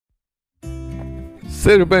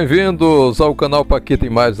Sejam bem-vindos ao canal Paquita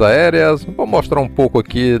Imagens Aéreas. Vou mostrar um pouco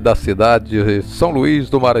aqui da cidade de São Luís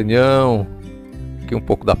do Maranhão, aqui um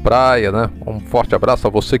pouco da praia, né? Um forte abraço a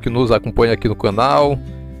você que nos acompanha aqui no canal.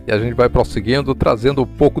 E a gente vai prosseguindo, trazendo um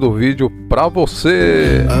pouco do vídeo pra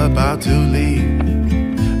você. About to leave,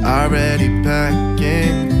 already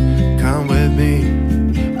packing, come with me,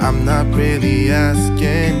 I'm not really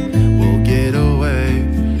asking, we'll get away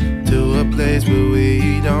to a place where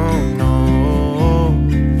we don't know.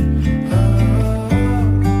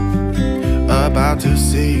 About to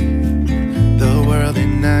see the world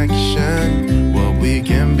in action, what we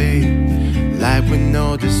can be, life with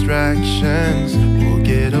no distractions, we'll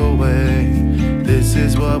get away, this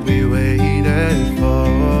is what we waited for.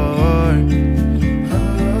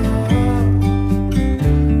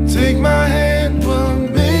 Take my hand, we'll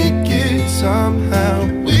make it somehow,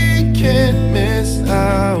 we can't miss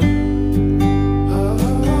out.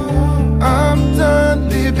 I'm done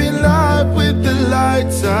living life with the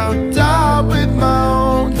lights out, die with my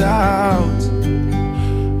own doubts.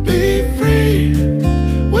 Be free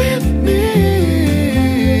with me.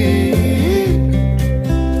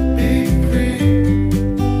 Be free.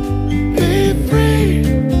 Be free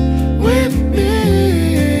with me.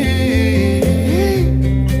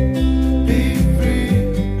 Be free.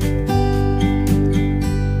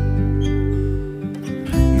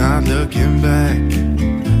 Not looking back,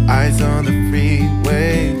 eyes on the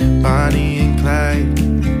freeway, Bonnie and Clyde,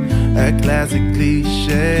 a classic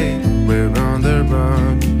cliche, we're on the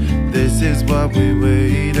run, this is what we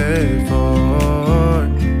waited for.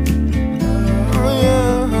 Oh,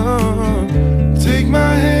 yeah. Take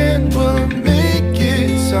my hand, we'll make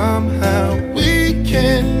it somehow, we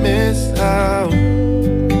can't miss out.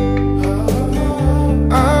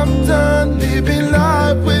 I'm done living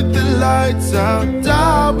life with the lights out,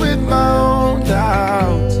 die with my own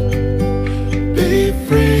doubts. Be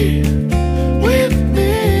free with me.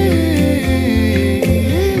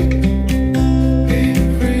 Be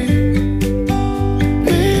free.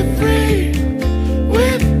 Be free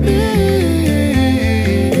with me.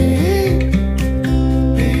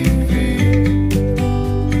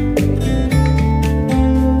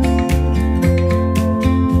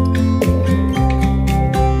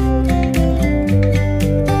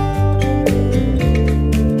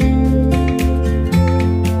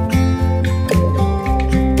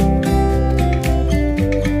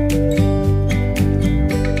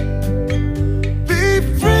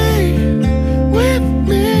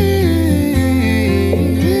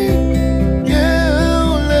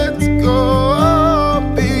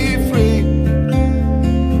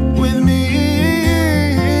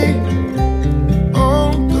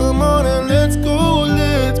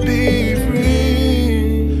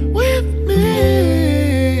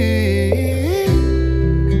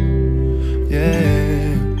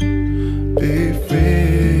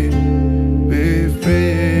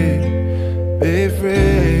 Be free.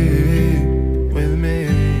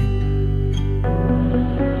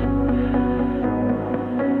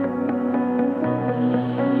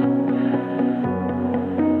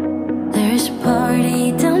 There's a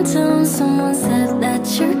party downtown, someone said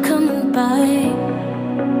that you're coming by.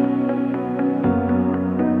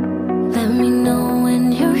 Let me know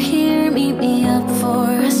when you're here, meet me up for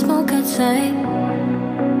a smoke outside.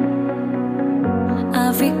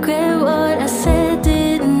 I regret what I said,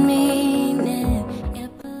 didn't mean it.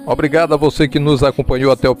 Obrigado a você que nos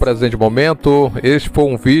acompanhou até o presente momento. Este foi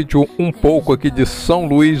um vídeo um pouco aqui de São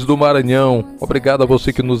Luís do Maranhão. Obrigado a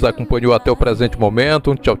você que nos acompanhou até o presente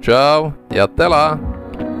momento. Tchau, tchau e até lá.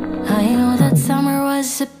 I know that summer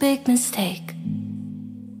was a big mistake.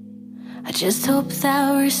 I just hope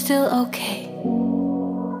that we're still okay.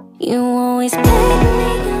 You always play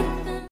me